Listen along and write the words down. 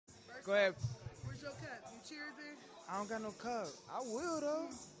Go ahead. Where's your cup? You cheersing? I don't got no cup. I will, though.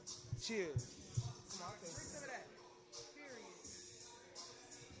 Cheers. Come on, Bring some of that. Period.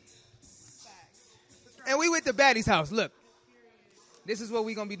 Facts. and we with the Baddies house. Look, this is what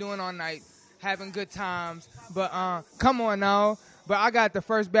we going to be doing all night, having good times. But come on now. But I got the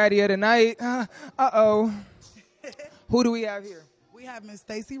first baddie of the night. Uh-oh. Who do we have here? We have Miss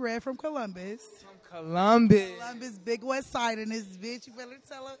Stacey Red from Columbus. From Columbus. Columbus, Big West Side in this bitch. You better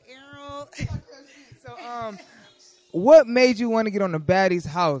tell her, Errol. So, what made you want to get on the Baddies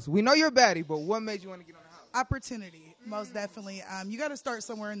house? We know you're a baddie, but what made you want to get on the house? Opportunity, most definitely. You got to start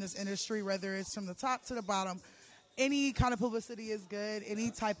somewhere in this industry, whether it's from the top to the bottom. Any kind of publicity is good,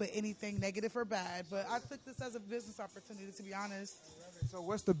 any type of anything, negative or bad. But I took this as a business opportunity, to be honest. So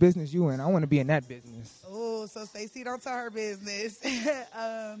what's the business you in? I want to be in that business. Oh, so Stacey, don't tell her business.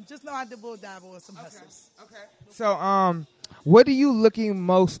 Just know I dabble with some hustles. Okay. So, what are you looking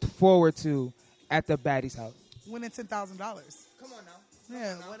most forward to at the Baddies house? Winning $10,000. Come on now.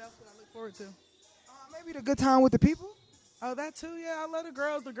 Yeah, what else would I look forward to? Maybe the good time with the people? Oh, that too, yeah. I love the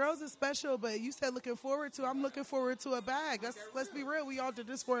girls. The girls is special, but you said looking forward to. I'm looking forward to a bag. Let's be real. We all did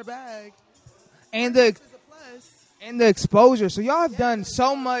this for a bag. And This is a plus. and the exposure. So y'all have done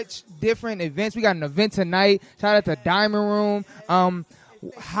so much different events. We got an event tonight. Shout out to Diamond Room.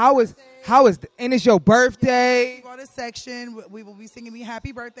 How is and it's your birthday? On a section, we will be singing "Me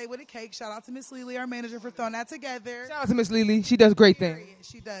Happy Birthday" with a cake. Shout out to Miss Lily, our manager, for throwing that together. Shout out to Miss Lily. She does great things.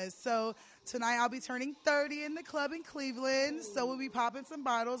 She does. So tonight I'll be turning 30 in the club in Cleveland. So we'll be popping some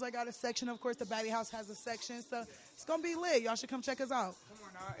bottles. I got a section. Of course, the Baddie House has a section. So it's going to be lit. Y'all should come check us out. Come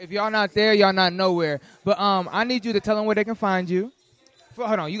on now. If y'all not there, y'all not nowhere. But I need you to tell them where they can find you.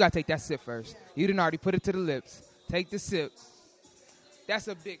 Hold on. You got to take that sip first. You didn't already put it to the lips. Take the sip. That's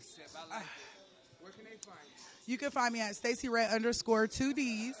a big sip. I like it. Where can they find you? You can find me at Stacey Red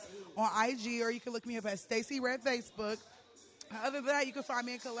 _2Ds on IG, or you can look me up at Stacey Red Facebook. Other than that, you can find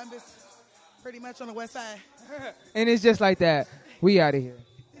me in Columbus, pretty much on the west side. And it's just like that. We out of here.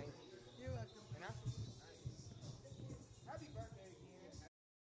 You're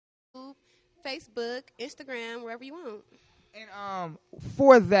welcome. Facebook, Instagram, wherever you want. And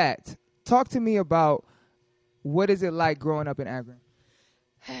for that, talk to me about what is it like growing up in Akron?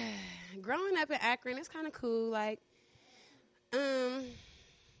 Growing up in Akron, it's kind of cool. Like, let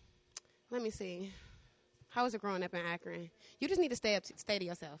me see. How is it growing up in Akron? You just need to stay to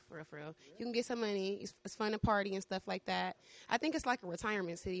yourself, for real. You can get some money. It's fun to party and stuff like that. I think it's like a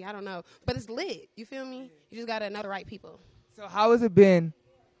retirement city. I don't know. But it's lit. You feel me? You just got to know the right people. So how has it been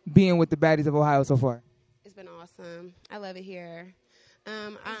being with the Baddies of Ohio so far? It's been awesome. I love it here.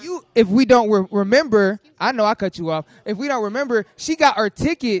 If we don't remember, I know I cut you off. If we don't remember, she got her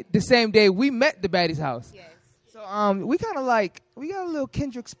ticket the same day we met the Baddies house. Yes. So we kind of like, we got a little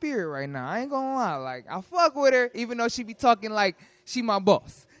Kendrick spirit right now. I ain't gonna lie. Like, I fuck with her, even though she be talking like she my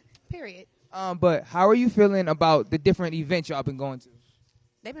boss. Period. But how are you feeling about the different events y'all been going to?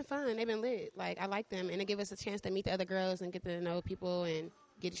 They've been fun. They've been lit. Like, I like them. And they give us a chance to meet the other girls and get to know people and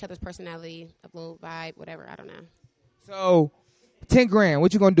get each other's personality, a little vibe, whatever. I don't know. So, 10 grand,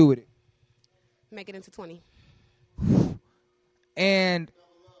 what you gonna do with it? Make it into 20. And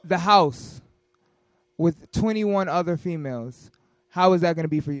the house with 21 other females, how is that gonna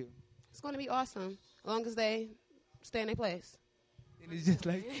be for you? It's going to be awesome, as long as they stay in their place. And it's just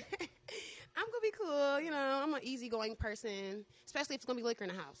like, I'm going to be cool. You know, I'm an easygoing person, especially if it's going to be liquor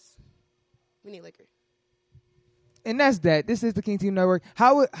in the house. We need liquor. and that's that. This is the King Team Network.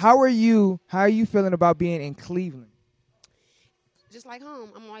 How are you feeling about being in Cleveland? Just like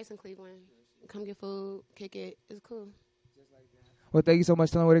home. I'm always in Cleveland. Come get food, kick it. It's cool. Well, thank you so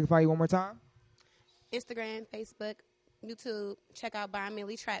much. Tell them where they can find you one more time. Instagram, Facebook, YouTube. Check out By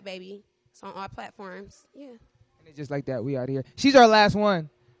Millie Trap Baby. It's on all platforms. Yeah. And it's just like that. We out here. She's our last one.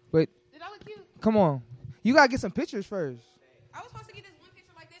 But Did I look cute? come on. You got to get some pictures first. I was supposed to get this one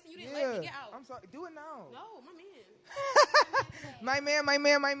picture like this, and you didn't let me get out. I'm sorry. Do it now. No, my man.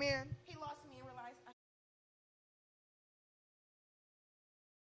 My man. He lost me and realized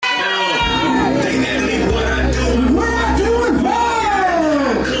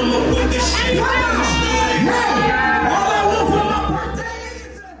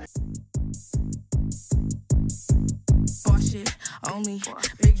on me,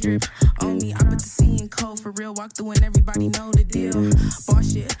 big drip on me. I put the C in code for real. Walk through and everybody know the deal.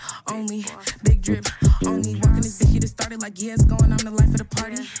 Boss shit on me, big drip on me. Walking this bitch, get it started like yeah, it's going. I'm the life of the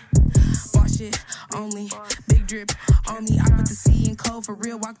party. Boss shit on me, big drip on me. I put the C in code for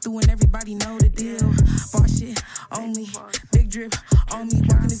real. Walk through and everybody know the deal. Boss shit on me, big drip on me.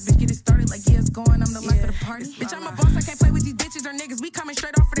 Walking this bitch, get it started like yeah, it's going. I'm the life of the party. Bitch, I'm a boss. I can't play with these bitches or niggas. We coming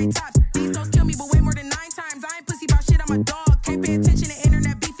straight off of the they tops. These hoes kill me, but way more than 9 times. I ain't pussy about shit, I'm a dog. Can't pay attention to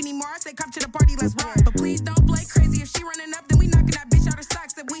internet beef anymore. I say come to the party, let's rock. But please don't play crazy. If she running up, then we knocking that bitch out her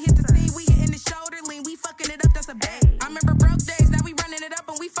socks. If we hit the scene, we hitting the shoulder lean. We fucking it up, that's a bet. I remember broke days, now we running it up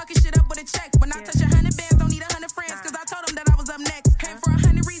and we fucking shit up with a check. When I touch 100 bands, don't need 100 friends, cause I told them that I was up next. Came for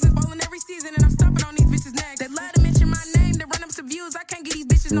 100 reasons, bowling every season, and I'm stomping on these bitches' necks. They love to mention my name, to run up some views. I can't get these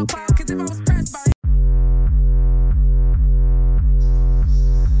bitches no clout, cause if I was pressed by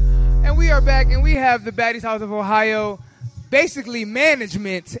And we are back, and we have the Baddies House of Ohio, basically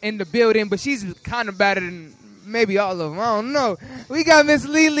management in the building, but she's kind of better than maybe all of them. I don't know. We got Miss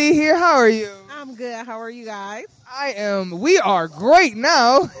Lily here. How are you? I'm good. How are you guys? We are great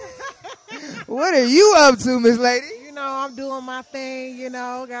now. What are you up to, Miss Lady? You know, I'm doing my thing,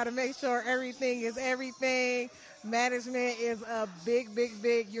 got to make sure everything is everything. Management is a big,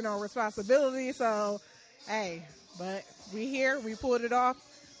 responsibility. So, hey, but we here. We pulled it off.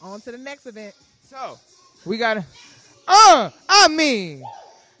 On to the next event. So, we got to,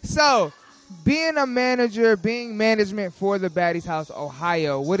 so being a manager, being management for the Baddies House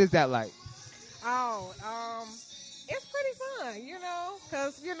Ohio, what is that like? It's pretty fun,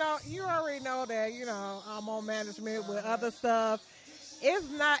 because, you already know that, I'm on management with other stuff.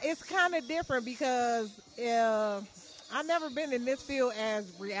 It's kind of different because I've never been in this field as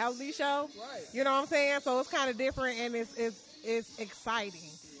reality show. Right. You know what I'm saying? So it's kind of different and it's exciting,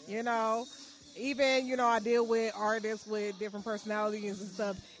 Even, I deal with artists with different personalities and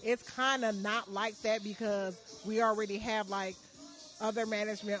stuff. It's kind of not like that because we already have, other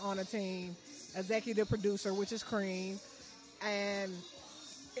management on the team, executive producer, which is Cream, and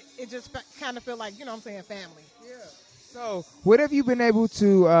it just kind of feel like, family. Yeah. So what have you been able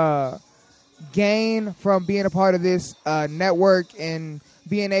to gain from being a part of this network and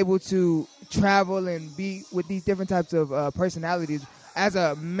being able to travel and be with these different types of personalities? As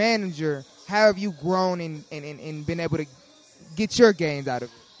a manager, how have you grown and been able to get your gains out of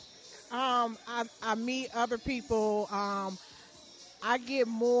it? I meet other people. I've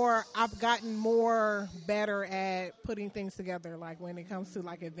gotten more better at putting things together, when it comes to,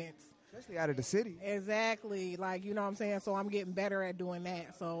 events. Especially out of the city. Exactly. You know what I'm saying? So I'm getting better at doing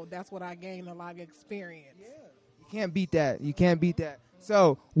that. So that's what I gained a lot of experience. Yeah. You can't beat that.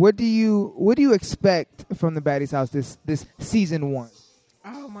 So what do you expect from the Baddies House this season 1?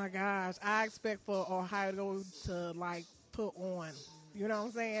 Oh my gosh. I expect for Ohio to put on. You know what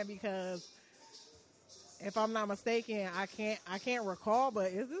I'm saying? Because if I'm not mistaken, I can't recall,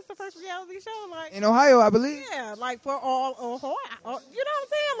 but is this the first reality show? In Ohio, I believe. Yeah, for all Ohio. You know what I'm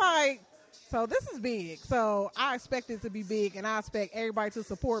saying? So this is big. So I expect it to be big, and I expect everybody to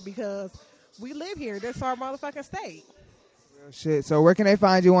support because we live here. This is our motherfucking state. Real shit. So where can they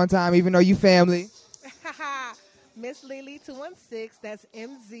find you one time, even though you family? Miss Lily 216. That's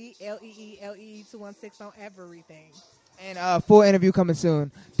MZLEELE 216 on everything. And full interview coming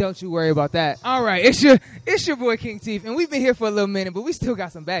soon. Don't you worry about that. All right, it's your boy King Teeth, and we've been here for a little minute, but we still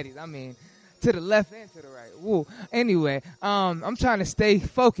got some baddies. I mean, to the left and to the right. Woo. Anyway, I'm trying to stay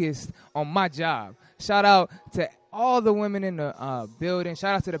focused on my job. Shout out to all the women in the building.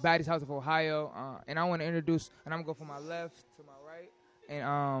 Shout out to the Baddies House of Ohio. And I want to introduce, and I'm going to go from my left to my right,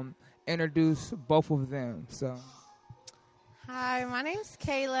 and introduce both of them. So. Hi, my name's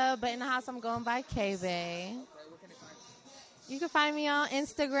Kayla, but in the house I'm going by K-Bay. You can find me on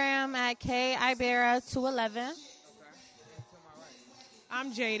Instagram at KIbera211.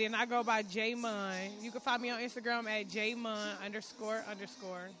 I'm Jaden. I go by J-Mun. You can find me on Instagram at JMun__.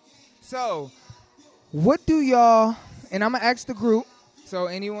 So, what do y'all, and I'm going to ask the group, so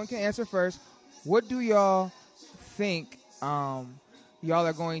anyone can answer first. What do y'all think y'all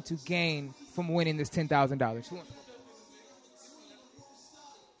are going to gain from winning this $10,000?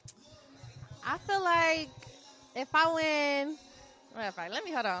 I feel like if I win,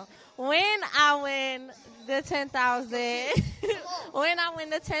 hold on. When I win the 10,000,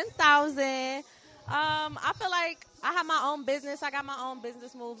 I feel like I have my own business. I got my own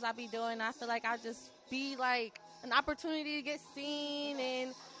business moves I be doing. I feel like I just be an opportunity to get seen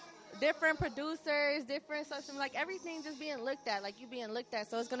and different producers, different social, everything just being looked at, you being looked at.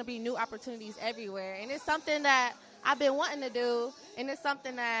 So it's going to be new opportunities everywhere. And it's something that I've been wanting to do, and it's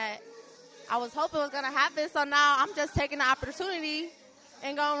something that I was hoping was going to happen, so now I'm just taking the opportunity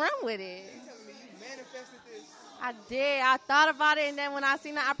and going to run with it. You telling me you manifested this? I did. I thought about it, and then when I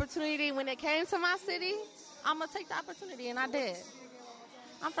seen the opportunity, when it came to my city, I'm going to take the opportunity, and I did.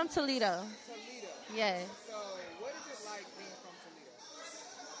 I'm from Toledo. Yes. So what is it like being from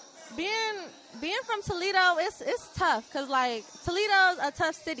Toledo? Being from Toledo, it's tough because, Toledo's a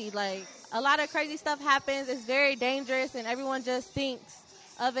tough city. A lot of crazy stuff happens. It's very dangerous, and everyone just thinks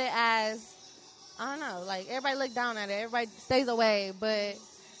of it as, I don't know, like everybody look down at it. Everybody stays away. But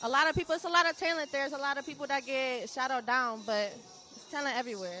a lot of people, it's a lot of talent. There's a lot of people that get shadowed down, but it's talent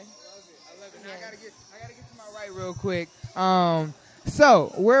everywhere. I love it. Now, I gotta get to my right real quick.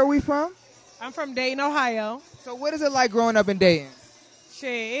 So where are we from? I'm from Dayton, Ohio. So what is it like growing up in Dayton?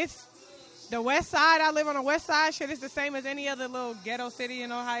 Shit, it's the west side. I live on the west side. Shit, it's the same as any other little ghetto city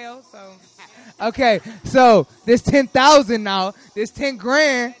in Ohio. So, Okay, so this 10,000 now, this 10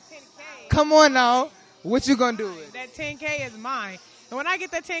 grand. Come on now, what you gonna do with it? that 10K is mine. And when I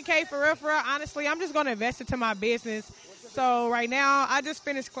get that 10K for real, honestly, I'm just gonna invest it to my business. So right now, I just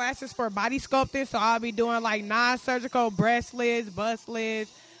finished classes for body sculpting, so I'll be doing like non-surgical breast lids, bust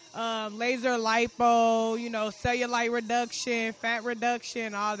lids, laser lipo, cellulite reduction, fat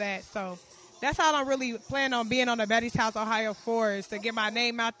reduction, all that. So that's how I'm really planning on being on the Baddies House Ohio 4 is to get my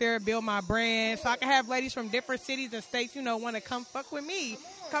name out there, build my brand, so I can have ladies from different cities and states, want to come fuck with me.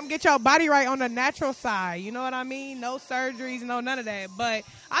 Come get your body right on the natural side. You know what I mean? No surgeries, no none of that. But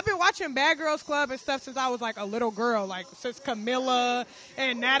I've been watching Bad Girls Club and stuff since I was like a little girl, like since Camilla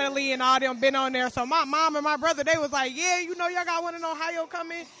and Natalie and all them been on there. So my mom and my brother, they was like, yeah, y'all got one in Ohio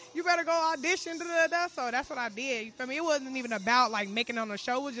coming. You better go audition. Da-da-da. So that's what I did. You feel me? It wasn't even about like making it on the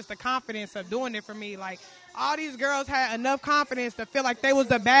show. It was just the confidence of doing it for me. Like all these girls had enough confidence to feel like they was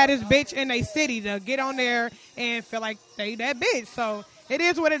the baddest bitch in their city to get on there and feel like they that bitch. So it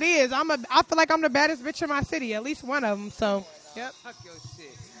is what it is. I feel like I'm the baddest bitch in my city, at least one of them. So, yep. Fuck your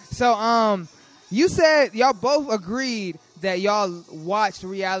shit. So, you said y'all both agreed that y'all watched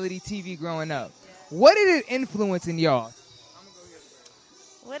reality TV growing up. What did it influence in y'all?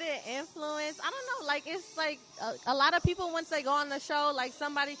 What did it influence? I don't know. Like, it's like a lot of people, once they go on the show, like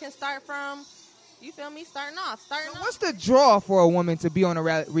somebody can start from, you feel me, starting off. What's the draw for a woman to be on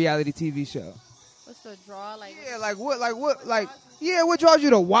a reality TV show? What's the draw? Like, yeah, what draws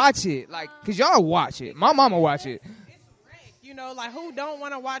you to watch it? Like, cause y'all watch it. My mama watch it. Like who don't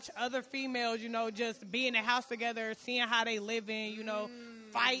want to watch other females, just be in the house together, seeing how they living,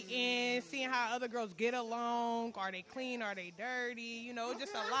 fighting, seeing how other girls get along. Are they clean? Are they dirty?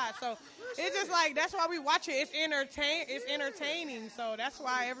 Just a lot. So it's just like, that's why we watch it. It's entertaining. So that's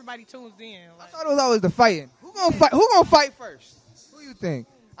why everybody tunes in. Like, I thought it was always the fighting. Who gonna fight first? Who you think?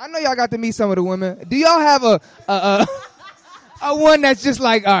 I know y'all got to meet some of the women. Do y'all have a one that's just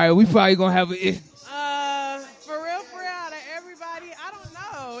like, all right, we probably gonna have a. For real, out of everybody, I don't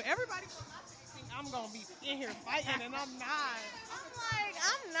know. Everybody think I'm gonna be in here fighting, and I'm not.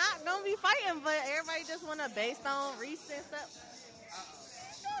 I'm not gonna be fighting, but everybody just wanna based on recent stuff.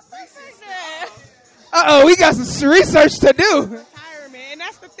 We got some research to do. Retirement, and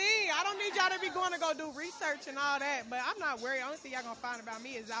that's the thing. I don't need y'all to be going to go do research and all that, but I'm not worried. The only thing y'all gonna find about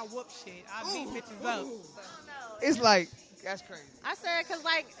me is I whoop shit. I beat bitches up. It's like, that's crazy. I said, cause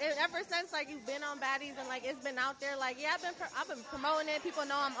ever since you've been on Baddies and it's been out there, I've been promoting it. People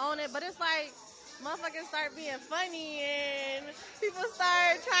know I'm on it, but it's like motherfuckers start being funny and people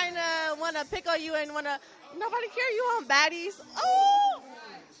start trying to want to pick on you and nobody care you on Baddies. Oh,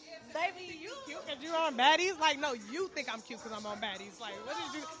 baby, you cute because you're on Baddies. Like, no, you think I'm cute because I'm on Baddies. Like, what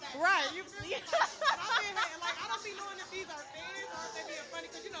did you? Right? You feel me? I don't be knowing if these are fans or if they being funny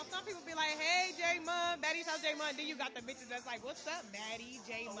because some people be like, hey, J Mun, Baddies House J Mun. Then you got the bitches that's like, what's up, Baddie,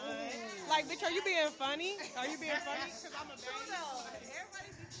 J Mun? Like, bitch, are you being funny? Are you being funny because I'm a Baddie?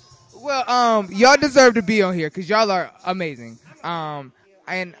 Well, y'all deserve to be on here because y'all are amazing. And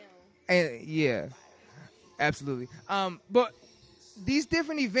yeah, absolutely. But these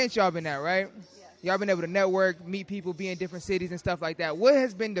different events y'all been at, right? Y'all been able to network, meet people, be in different cities and stuff like that. What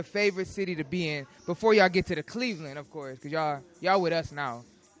has been the favorite city to be in before y'all get to the Cleveland, of course, because y'all with us now?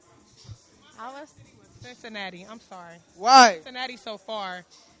 I was Cincinnati. I'm sorry. Why? Cincinnati so far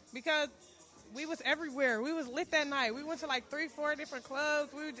because we was everywhere. We was lit that night. We went to 3-4 different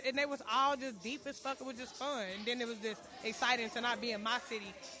clubs, and they was all just deep as fuck. It was just fun. And then it was just exciting to not be in my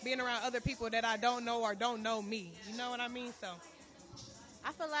city, being around other people that I don't know or don't know me. You know what I mean? So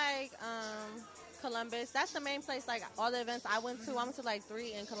I feel like Columbus, that's the main place, all the events I went to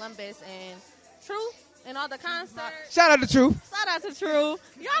 3 in Columbus, and Truth and all the concerts. Shout out to Truth. Shout out to Truth.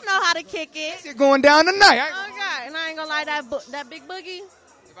 Y'all know how to kick it. Shit going down tonight. Oh, God. And I ain't gonna lie, that big boogie.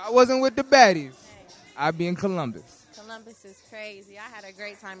 If I wasn't with the Baddies, I'd be in Columbus. Columbus is crazy. I had a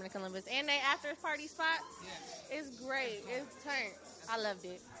great time in Columbus. And they after party spots, it's great. It's turned. I loved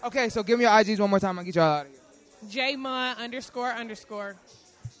it. Okay, so give me your IGs one more time. I'll get y'all out of here. JMun __.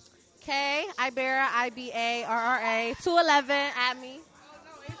 K, Ibera, IBARRA, 211 at me.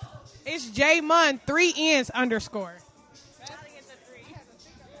 It's JMun 3 N's _.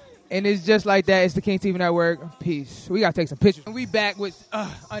 And it's just like that. It's the King TV Network. Peace. We got to take some pictures. And we back with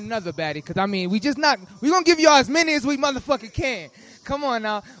another baddie. Because, I mean, we going to give y'all as many as we motherfucking can. Come on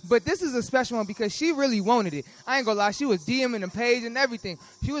now. But this is a special one because she really wanted it. I ain't going to lie. She was DMing the page and everything.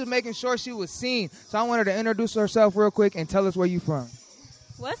 She was making sure she was seen. So I want her to introduce herself real quick and tell us where you from.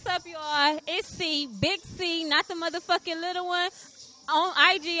 What's up, y'all? It's C, Big C, not the motherfucking little one. On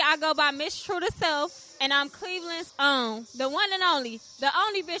IG, I go by Miss True to Self. And I'm Cleveland's own, the one and only, the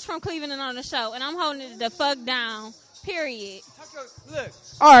only bitch from Cleveland on the show. And I'm holding it the fuck down, period. Look,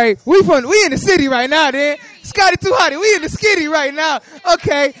 all right, we in the city right now, then. Scotty Too Hottie, we in the skitty right now.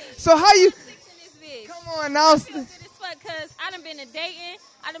 Okay, so how you, come on now. I feel good as fuck because I done been to Dayton,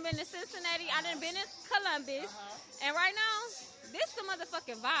 I done been to Cincinnati, I done been to Columbus. And right now, this the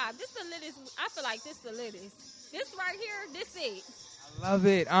motherfucking vibe. This the littest, I feel like this the littest. This right here, this it. Love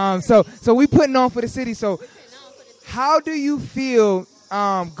it. So we putting on for the city. So how do you feel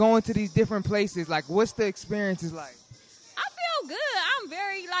going to these different places? Like, what's the experiences like? I feel good. I'm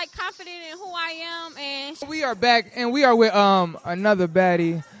very confident in who I am, and we are back, and we are with another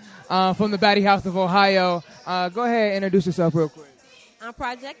baddie from the Baddie House of Ohio. Go ahead, introduce yourself real quick. I'm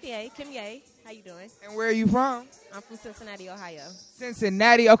Project Ye, Kim Ye. How you doing? And where are you from? I'm from Cincinnati, Ohio.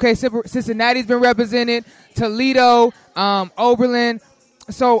 Cincinnati. Okay, Cincinnati's been represented. Toledo, Oberlin.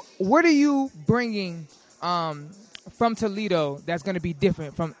 So what are you bringing from Toledo that's going to be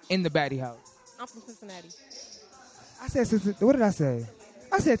different from in the Baddie House? I'm from Cincinnati. I said Cincinnati. What did I say?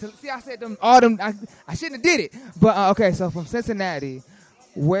 I said them. I shouldn't have did it. But okay, so from Cincinnati,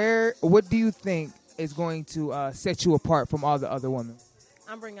 what do you think is going to set you apart from all the other women?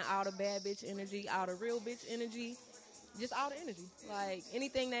 I'm bringing all the bad bitch energy, all the real bitch energy, just all the energy. Like,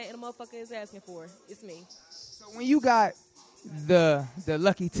 anything that a motherfucker is asking for, it's me. So when you got the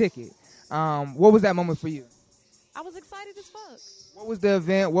lucky ticket, what was that moment for you? I was excited as fuck. What was the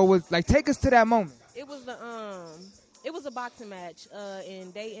event? What was, take us to that moment. It was a boxing match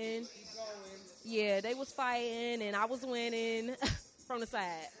in Dayton. Yeah, they was fighting, and I was winning from the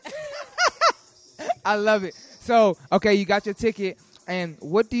side. I love it. So, okay, you got your ticket. And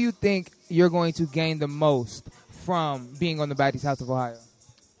what do you think you're going to gain the most from being on the Baddies House of Ohio?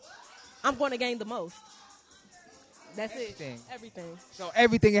 I'm going to gain the most. That's everything. It. Everything. So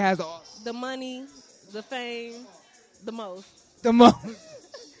everything it has all. The money, the fame, the most. The most.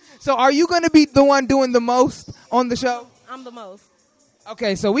 So are you going to be the one doing the most on the show? I'm the most.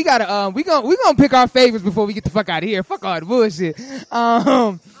 Okay, so we gotta we gonna pick our favorites before we get the fuck out of here. Fuck all the bullshit. I'm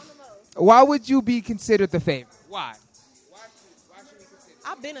the most. Why would you be considered the favorite? Why?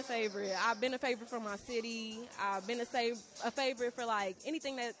 I've been a favorite. I've been a favorite for my city. I've been a favorite for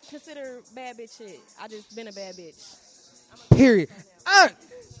anything that consider bad bitch shit. I just been a bad bitch. Period.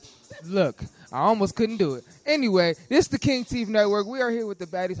 Look, I almost couldn't do it. Anyway, this is the King TV Network. We are here with the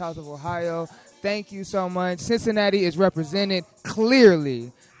Baddies House of Ohio. Thank you so much. Cincinnati is represented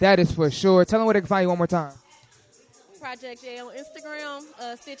clearly. That is for sure. Tell them where they can find you one more time. Project Ye on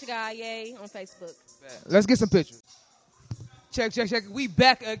Instagram, Stitch Guy Ye on Facebook. Let's get some pictures. Check. We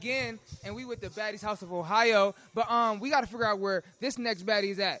back again, and we with the Baddies House of Ohio. But we got to figure out where this next baddie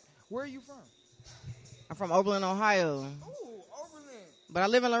is at. Where are you from? I'm from Oberlin, Ohio. Ooh, Oberlin. But I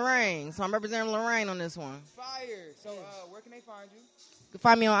live in Lorraine, so I'm representing Lorraine on this one. Fire. So where can they find you? You can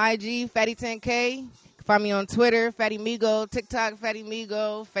find me on IG, Fatty10K. You can find me on Twitter, Fatty Migo, TikTok, Fatty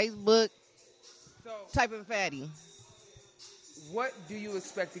Migo, Facebook. So type in Fatty. What do you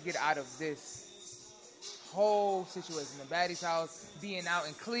expect to get out of this whole situation? The Baddies House, being out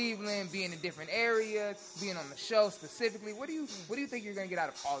in Cleveland, being in different areas, being on the show specifically. What do you think you're gonna get out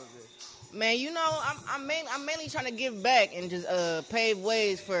of all of this? Man, I'm mainly trying to give back and just pave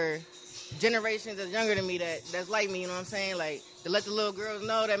ways for generations that's younger than me that's like me. You know what I'm saying? Like, to let the little girls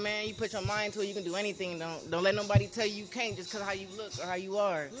know that, man, you put your mind to it, you can do anything. Don't let nobody tell you can't just because how you look or how you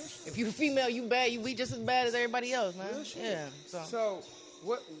are. If you're a female, you bad. We just as bad as everybody else, man. Yeah. So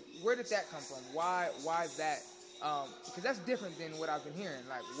where did that come from? Why that? Because that's different than what I've been hearing.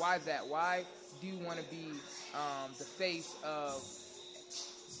 Like, why that? Why do you want to be the face of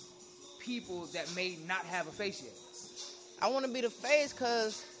people that may not have a face yet? I want to be the face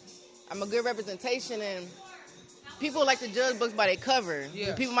because I'm a good representation, and people like to judge books by their cover.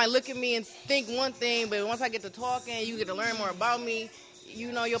 Yeah. People might look at me and think one thing, but once I get to talking, you get to learn more about me.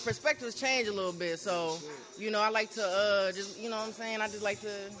 You know, your perspectives change a little bit. So, you know, I like to just, you know what I'm saying? I just like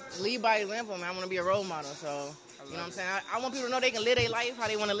to lead by example, man. I want to be a role model. So, you know what I'm saying? I want people to know they can live their life how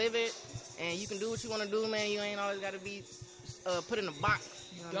they want to live it, and you can do what you want to do, man. You ain't always got to be put in a box.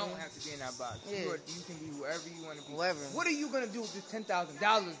 You don't have to be in that box. Yeah. You can be whoever you want to be. Whoever. What are you going to do with this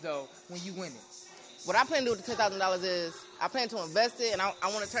 $10,000, though, when you win it? what I plan to do with the $10,000 is I plan to invest it, and I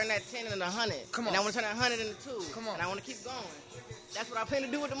want to turn that 10 into 100. Come on. And I want to turn that 100 into 2. Come on. And I want to keep going. That's what I plan to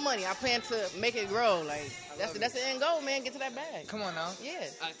do with the money. I plan to make it grow. Like that's the end goal, man. Get to that bag. Come on now. Yeah.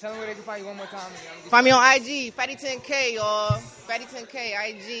 Tell them where they can find you one more time. Find me on IG, Fatty10K, y'all.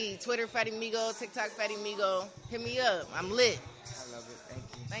 Fatty10K, IG, Twitter, Fatty Migo, TikTok, Fatty Migo. Hit me up. I'm lit. I love it. Thank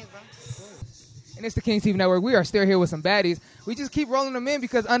you. Thanks, bro. And it's the King TV Network. We are still here with some baddies. We just keep rolling them in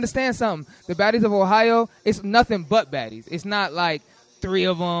because understand something. The baddies of Ohio, it's nothing but baddies. It's not like 3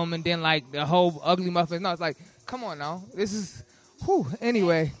 of them and then like the whole ugly muffins. No, it's like, come on now. This is, whew.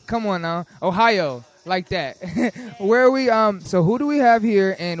 Anyway, come on now. Ohio, like that. Where are we? So who do we have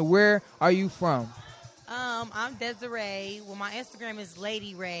here and where are you from? I'm Desiree. Well, my Instagram is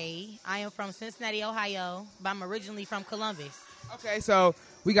Lady Ray. I am from Cincinnati, Ohio, but I'm originally from Columbus. Okay, so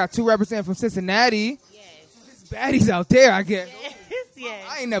we got 2 representing from Cincinnati. Yes. There's baddies out there, I guess. Yes.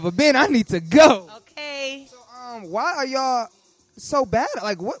 I ain't never been. I need to go. Okay. So, why are y'all so bad?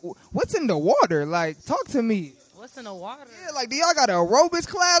 Like, what's in the water? Like, talk to me. What's in the water? Yeah, like, do y'all got an aerobics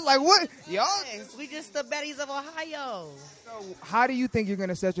class? Like, what? Y'all? Yes, we just the baddies of Ohio. So, how do you think you're going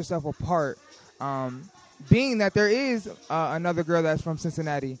to set yourself apart, being that there is another girl that's from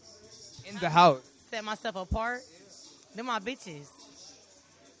Cincinnati in the house? Set myself apart? They're my bitches.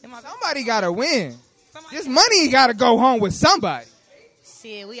 Somebody got to win. This money got to go home with somebody.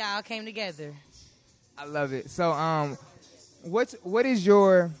 Shit, we all came together. I love it. So, what is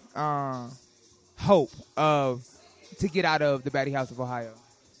your hope to get out of the Baddie House of Ohio?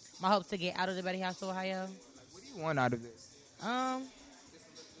 My hope to get out of the Baddie House of Ohio? What do you want out of this? I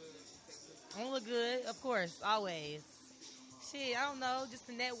want to look good, of course, always. Shit, I don't know, just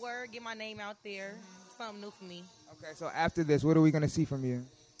to network, get my name out there, something new for me. Okay, so after this, what are we going to see from you?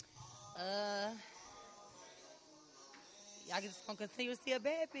 Y'all just gonna continue to see a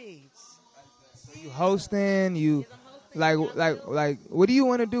bad bitch. So you hosting, you like what do you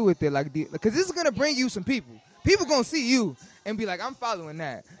want to do with it? Like, because this is gonna bring you some people. People gonna see you and be like, I'm following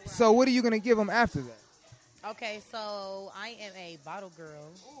that. Right. So what are you gonna give them after that? Okay, so I am a bottle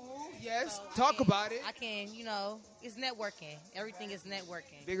girl. Ooh, yes, so talk about it. I can, it's networking. Everything is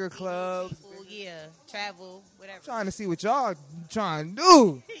networking. Bigger clubs. People, yeah, travel, whatever. I'm trying to see what y'all trying to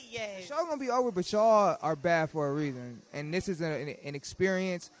do. Yes. Y'all gonna be over, but y'all are bad for a reason. And this is an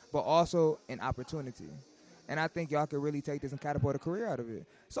experience, but also an opportunity. And I think y'all could really take this and catapult a career out of it.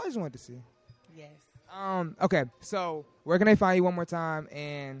 So I just wanted to see. Yes. Okay, so where can they find you one more time?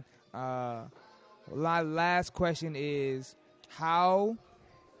 And my last question is, how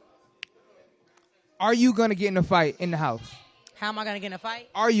are you going to get in a fight in the house? How am I going to get in a fight?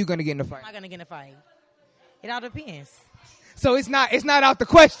 Are you going to get in a fight? Am I going to get in a fight? It all depends. So it's not out the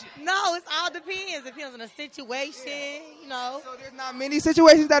question? No, it all depends. It depends on the situation, So there's not many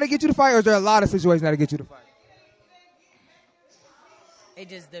situations that'll get you to fight, or is there a lot of situations that'll get you to fight? It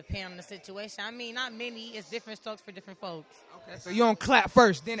just depends on the situation. I mean, not many. It's different strokes for different folks. Okay, so you don't clap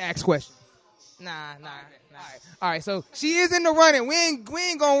first, then ask questions. Nah. All right. So she is in the running. We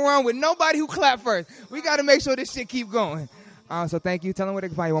ain't gonna run with nobody who clap first. We got to make sure this shit keep going. So thank you. Tell them where they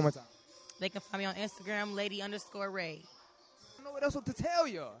can find you one more time. They can find me on Instagram, Lady_Ray. I don't know what else to tell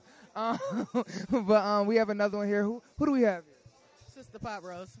y'all. But we have another one here. Who do we have here? Sister Pop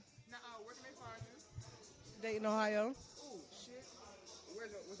Rose. Now, where can they find you? Dayton, Ohio. Oh shit.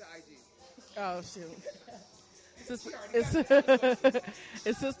 Where's the IG? Oh shoot.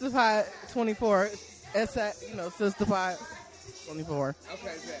 It's Sister Pie 24. It's at, Sister Pie 24.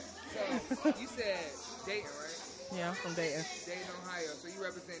 Okay, so you said Dayton, right? Yeah, I'm from Dayton. Dayton, Ohio. So you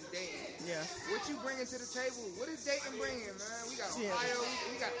represent Dayton. Yeah. What you bringing to the table? What is Dayton bringing, man? We got Ohio.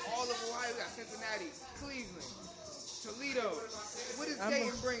 We got all of Ohio. We got Cincinnati, Cleveland, Toledo. What is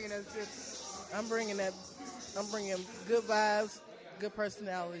Dayton bringing as this? I'm bringing good vibes, good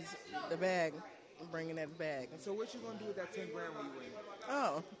personalities, the bag. I'm bringing that bag. And so what you going to do with that 10 grand when you win?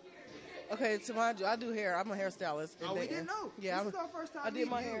 Oh. Okay, to mind you, I do hair. I'm a hairstylist. Oh, we didn't know. Yeah, this is our first time I did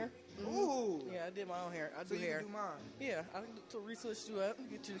my you. hair. Ooh. Yeah, I did my own hair. I do you hair. Can do mine. Yeah, I can re-switch you up,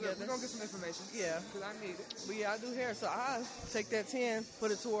 get you together. We're going to get some information. Yeah. Because I need it. But yeah, I do hair. So I take that 10,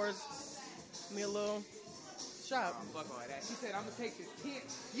 put it towards me a little shop. Oh, fuck all that. She said, I'm going to take the 10.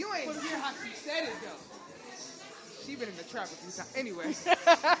 You ain't hear how she said it, though. She been in the trap a few times. Anyway. She said,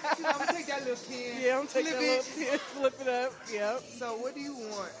 I'm going to take that little 10. Yeah, I'm taking that little 10, flip it up. Yep. So what do you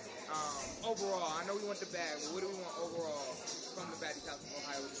want overall? I know we want the bag, but what do we want overall from the Baddies House of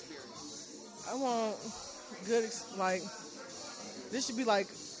Ohio experience? I want good, this should be like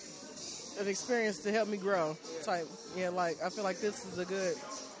an experience to help me grow type. Yeah, I feel like this is a good,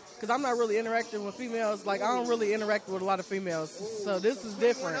 because I'm not really interacting with females. I don't really interact with a lot of females. Ooh, so this is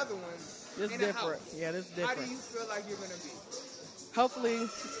different. It's In a different. house. Yeah, this is How different. do you feel like you're gonna be? Hopefully,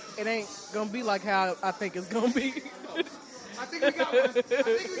 it ain't gonna be like how I think it's gonna be. I think we got one. I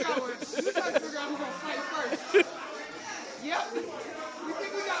think we got one. You try to figure out who's gonna fight first. Yep. We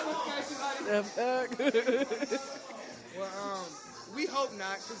think we got one, Special. Well, we hope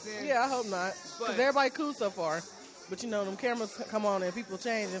not, cause then. Yeah, I hope not. But Because everybody cool so far. But you know, them cameras come on and people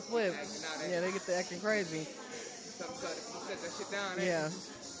change and flip. Yeah, they get to acting crazy. Something to set that shit down. Yeah. I'm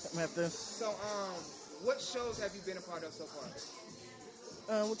gonna have to. So, what shows have you been a part of so far?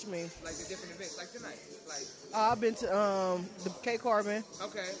 What you mean? Like the different events, like tonight. Like. I've been to the K Carbon.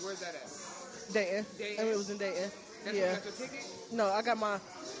 Okay, where's that at? Dayton. Dayton? I mean, it was in Dayton. That's yeah. where you got your ticket? No, I got my.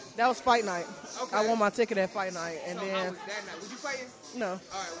 That was fight night. Okay. I won my ticket at fight night, and So then. how was that night? Was you fighting? No. All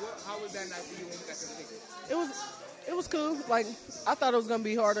right. How was that night for you when you got your ticket? It was cool. Like I thought it was gonna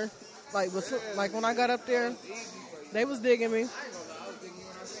be harder. Like when I got up there, they was digging me. I ain't gonna lie, I was digging you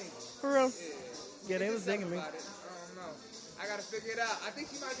when I seen you. For real. Yeah, they was digging me. I don't know. I gotta figure it out. I think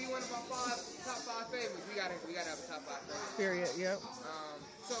she might be one of my top five favorites. We gotta have a top 5 favorite. Period. Yep.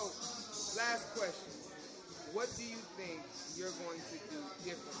 So, last question. What do you think you're going to do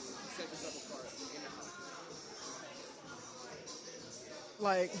differently to set yourself apart in the house?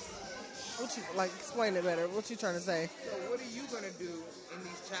 Like, explain it better. What you trying to say? So, what are you gonna do in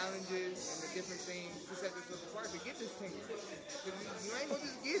these challenges and the different things to set yourself apart to get this thing? Because you ain't gonna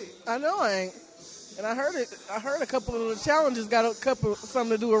just get it. I know I ain't. And I heard it. I heard a couple of the challenges got something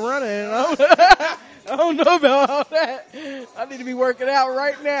to do with running. And I don't know about all that. I need to be working out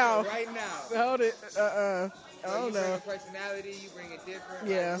right now. Right now. Hold it. I don't You bring know. a personality. You bring it different.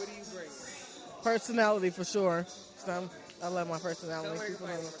 Yeah. Like, what do you bring? Personality for sure. So I love my personality. Tell them where they can People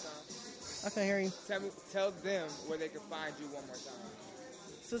find you know. one more time. I can't hear you. Tell them where they can find you one more time.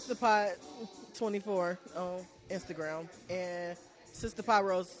 Sister Pot 24 on Instagram and Sister Pot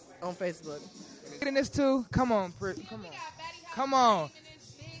Rose on Facebook. Getting this too? Come on, come on.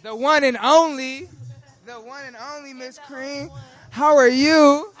 The one and only Miss Cream. How are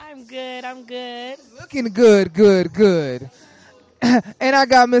you? I'm good. Looking good. And I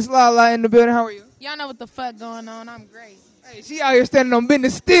got Miss Lala in the building. How are you? Y'all know what the fuck going on. I'm great. Hey, she out here standing on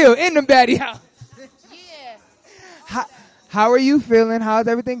business still in the baddie house. Yeah. How are you feeling? How's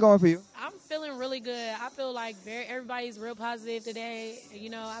everything going for you? I'm feeling really good. I feel like everybody's real positive today. You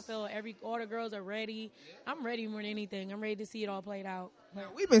know, I feel all the girls are ready. I'm ready more than anything. I'm ready to see it all played out.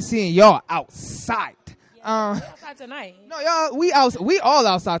 We've been seeing y'all outside. Yeah, we're outside tonight. No, y'all, we all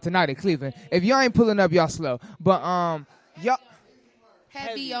outside tonight in Cleveland. If y'all ain't pulling up, y'all slow. But y'all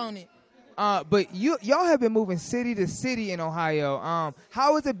Heavy on it. But y'all have been moving city to city in Ohio.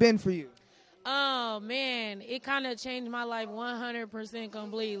 How has it been for you? Oh man, it kind of changed my life 100%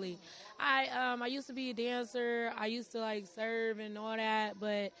 completely. I used to be a dancer. I used to like serve and all that,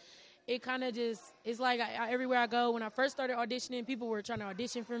 but it kind of it's like everywhere I go. When I first started auditioning, people were trying to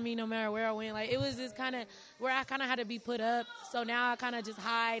audition for me no matter where I went. Like it was just kind of where I kind of had to be put up. So now I kind of just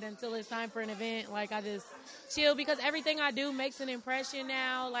hide until it's time for an event. Like I just chill because everything I do makes an impression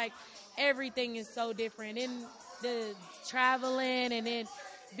now. Like everything is so different. And the traveling and then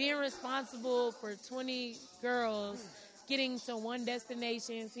being responsible for 20 girls, getting to one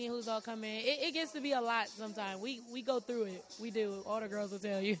destination, seeing who's all coming, it gets to be a lot sometimes. We go through it. We do. All the girls will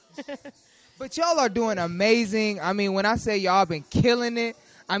tell you. But y'all are doing amazing. I mean, when I say y'all been killing it,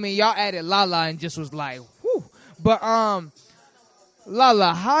 I mean, y'all added Lala and just was like, whew. But,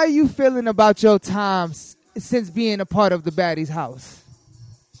 Lala, how are you feeling about your time since being a part of the Baddies house?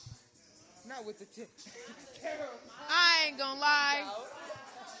 Not with the tip. I ain't gonna lie.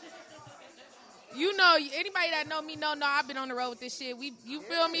 You know, anybody that know me know I've been on the road with this shit. You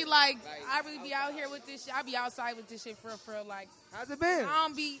feel me? Like, I really be out here with this shit. I be outside with this shit for real. Like, how's it been?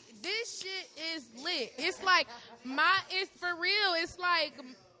 This shit is lit. It's like, it's for real. It's like,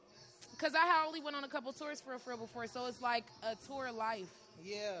 because I only went on a couple tours for real before, so it's like a tour life.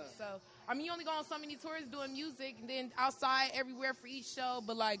 Yeah. So, I mean, you only go on so many tours doing music, and then outside everywhere for each show,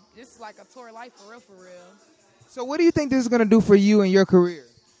 but like, this is like a tour life for real. So what do you think this is going to do for you and your career?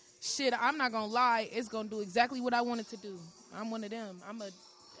 Shit, I'm not going to lie. It's going to do exactly what I wanted to do. I'm one of them.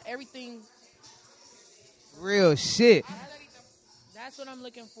 Everything. Real shit. That's what I'm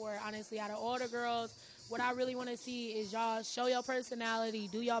looking for, honestly. Out of all the girls, what I really want to see is y'all show your personality,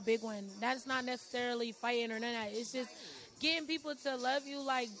 do y'all big one. That's not necessarily fighting or none of that. It's just getting people to love you,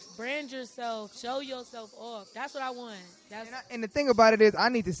 like brand yourself, show yourself off. That's what I want. And the thing about it is, I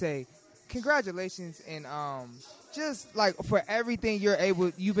need to say, congratulations and just like for everything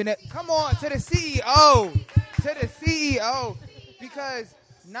you've been come on to the CEO because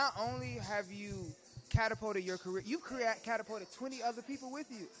not only have you catapulted your career, you've catapulted 20 other people with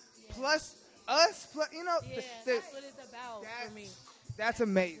you. plus us, plus, you know. Yeah, that's what it's about for me. That's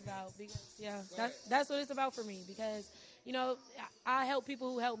amazing. That's what it's about for me because, you know, I help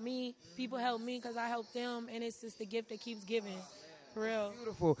people who help me. People help me because I help them, and it's just the gift that keeps giving. For real.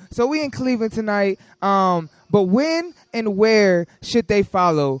 Beautiful. So we in Cleveland tonight. But when and where should they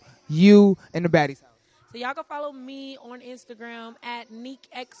follow you and the Baddies House? So y'all can follow me on Instagram at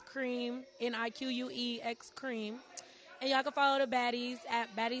NiqueXCream, NiqueXCream. And y'all can follow the Baddies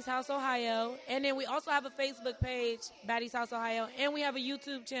at Baddies House Ohio. And then we also have a Facebook page, Baddies House Ohio. And we have a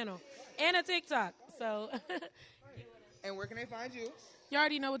YouTube channel and a TikTok. So. And where can they find you? You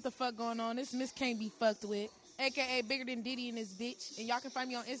already know what the fuck going on. This Miss Can't Be Fucked With, a.k.a. bigger than Diddy and this bitch. And y'all can find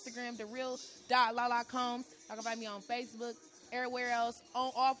me on Instagram, thereal.lalacombs. Y'all can find me on Facebook, everywhere else,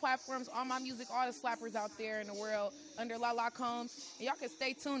 on all platforms, all my music, all the slappers out there in the world under Lala Combs. And y'all can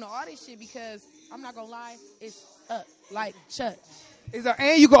stay tuned to all this shit because I'm not going to lie, it's up like Chuck.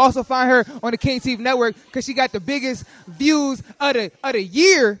 And you can also find her on the King TV Network because she got the biggest views of the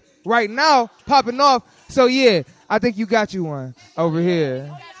year right now popping off. So, yeah, I think you got you one over here.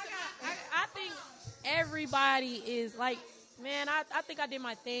 I think everybody is like, man, I think I did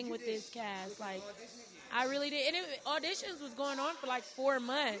my thing with this cast. Like, I really did. And auditions was going on for like 4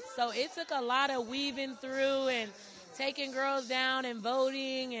 months. So it took a lot of weaving through and taking girls down and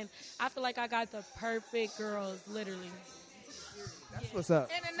voting. And I feel like I got the perfect girls, literally. That's what's up.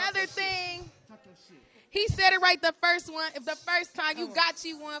 And another thing, he said it right the first time. You got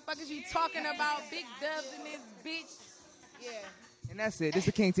you one. Fuck is you talking about? Big dubs in this bitch. Yeah. And that's it. This is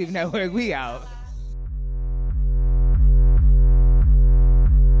the King TV Network. We out.